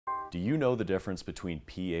Do you know the difference between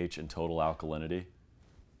pH and total alkalinity?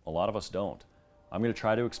 A lot of us don't. I'm going to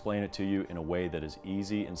try to explain it to you in a way that is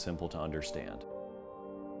easy and simple to understand.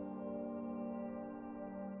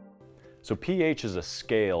 So pH is a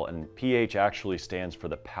scale, and pH actually stands for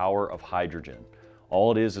the power of hydrogen.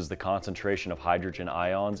 All it is the concentration of hydrogen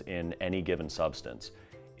ions in any given substance.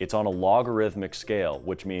 It's on a logarithmic scale,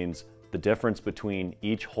 which means the difference between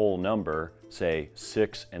each whole number, say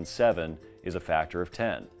 6 and 7, is a factor of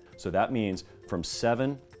 10. So that means from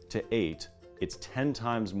 7 to 8, it's 10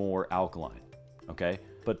 times more alkaline, okay?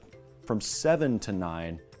 But from 7 to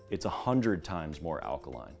 9, it's 100 times more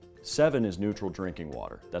alkaline. 7 is neutral drinking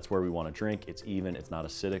water. That's where we want to drink. It's even, it's not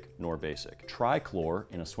acidic nor basic. Trichlor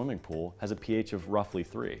in a swimming pool has a pH of roughly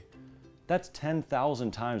 3. That's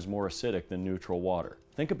 10,000 times more acidic than neutral water.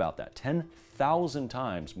 Think about that, 10,000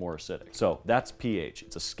 times more acidic. So that's pH,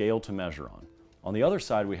 it's a scale to measure on. On the other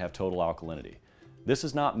side, we have total alkalinity. This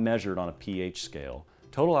is not measured on a pH scale.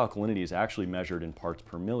 Total alkalinity is actually measured in parts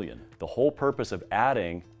per million. The whole purpose of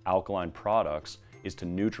adding alkaline products is to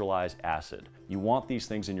neutralize acid. You want these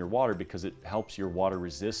things in your water because it helps your water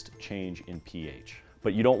resist change in pH.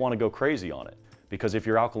 But you don't want to go crazy on it, because if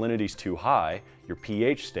your alkalinity is too high, your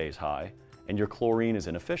pH stays high and your chlorine is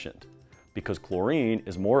inefficient, because chlorine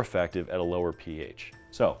is more effective at a lower pH.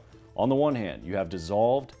 So, on the one hand, you have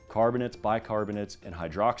dissolved carbonates, bicarbonates, and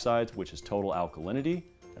hydroxides, which is total alkalinity.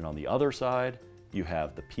 And on the other side, you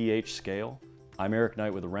have the pH scale. I'm Eric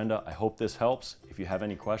Knight with Orenda. I hope this helps. If you have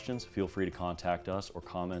any questions, feel free to contact us or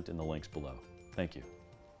comment in the links below. Thank you.